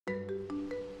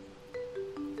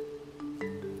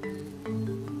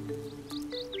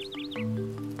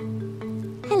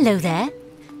Hello there.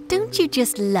 Don't you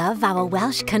just love our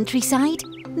Welsh countryside?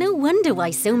 No wonder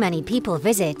why so many people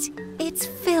visit. It's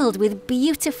filled with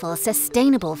beautiful,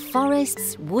 sustainable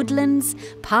forests, woodlands,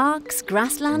 parks,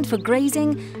 grassland for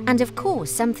grazing, and of course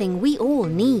something we all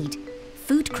need,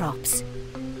 food crops.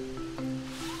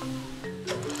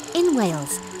 In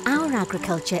Wales, our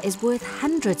agriculture is worth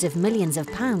hundreds of millions of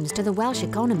pounds to the Welsh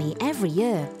economy every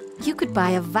year. You could buy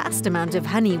a vast amount of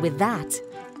honey with that.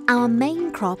 Our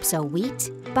main crops are wheat,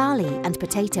 barley and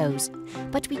potatoes,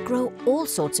 but we grow all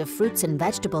sorts of fruits and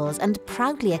vegetables and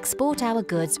proudly export our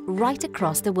goods right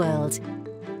across the world.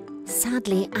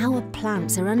 Sadly, our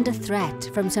plants are under threat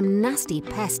from some nasty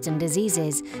pests and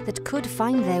diseases that could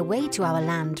find their way to our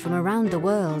land from around the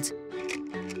world.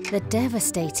 The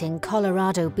devastating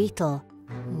Colorado beetle.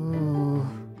 Ooh.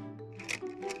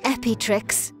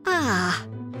 Epitrix. Ah!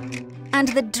 And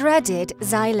the dreaded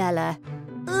Xylella.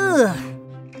 Ugh!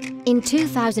 In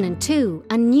 2002,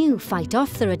 a new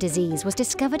Phytophthora disease was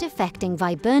discovered affecting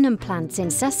viburnum plants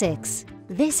in Sussex.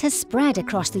 This has spread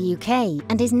across the UK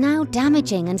and is now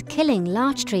damaging and killing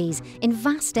larch trees in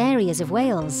vast areas of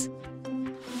Wales.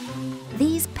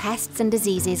 These pests and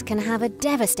diseases can have a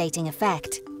devastating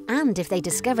effect, and if they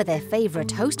discover their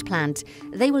favourite host plant,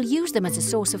 they will use them as a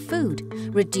source of food,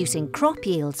 reducing crop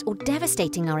yields or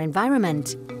devastating our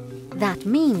environment. That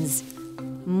means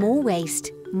more waste,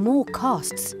 more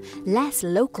costs, less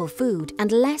local food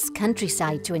and less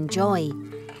countryside to enjoy.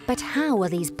 But how are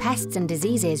these pests and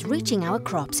diseases reaching our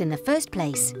crops in the first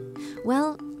place?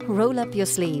 Well, roll up your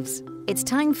sleeves. It's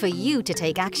time for you to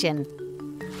take action.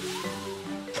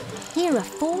 Here are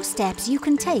 4 steps you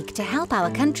can take to help our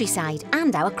countryside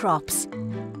and our crops.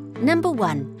 Number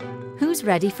 1. Who's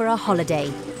ready for a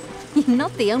holiday? You're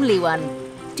not the only one.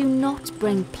 Do not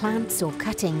bring plants or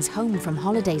cuttings home from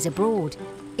holidays abroad.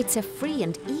 It's a free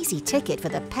and easy ticket for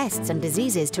the pests and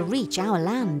diseases to reach our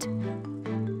land.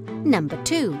 Number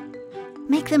 2.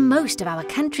 Make the most of our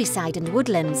countryside and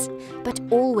woodlands, but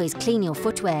always clean your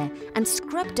footwear and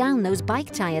scrub down those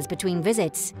bike tyres between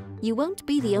visits. You won't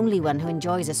be the only one who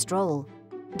enjoys a stroll.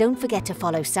 Don't forget to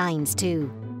follow signs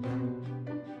too.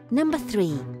 Number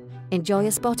 3. Enjoy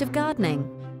a spot of gardening.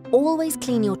 Always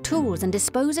clean your tools and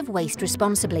dispose of waste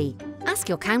responsibly. Ask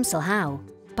your council how.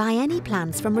 Buy any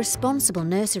plants from responsible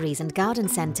nurseries and garden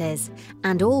centres,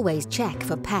 and always check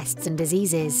for pests and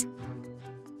diseases.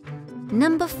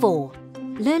 Number 4.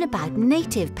 Learn about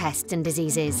native pests and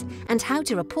diseases and how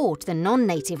to report the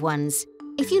non-native ones.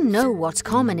 If you know what's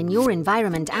common in your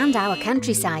environment and our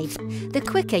countryside, the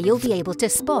quicker you'll be able to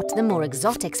spot the more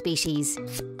exotic species.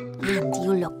 And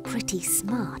you'll look pretty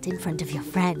smart in front of your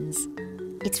friends.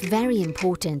 It's very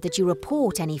important that you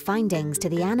report any findings to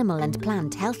the Animal and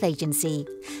Plant Health Agency,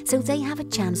 so they have a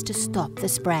chance to stop the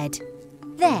spread.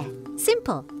 There,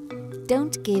 simple.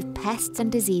 Don't give pests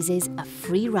and diseases a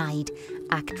free ride.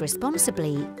 Act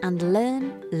responsibly and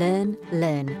learn, learn,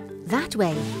 learn. That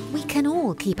way, we can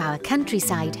all keep our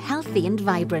countryside healthy and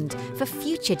vibrant for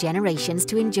future generations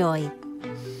to enjoy.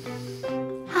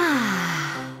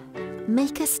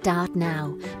 Make a start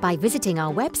now by visiting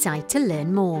our website to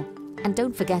learn more. And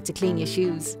don't forget to clean your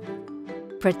shoes.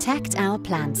 Protect our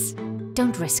plants.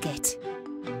 Don't risk it.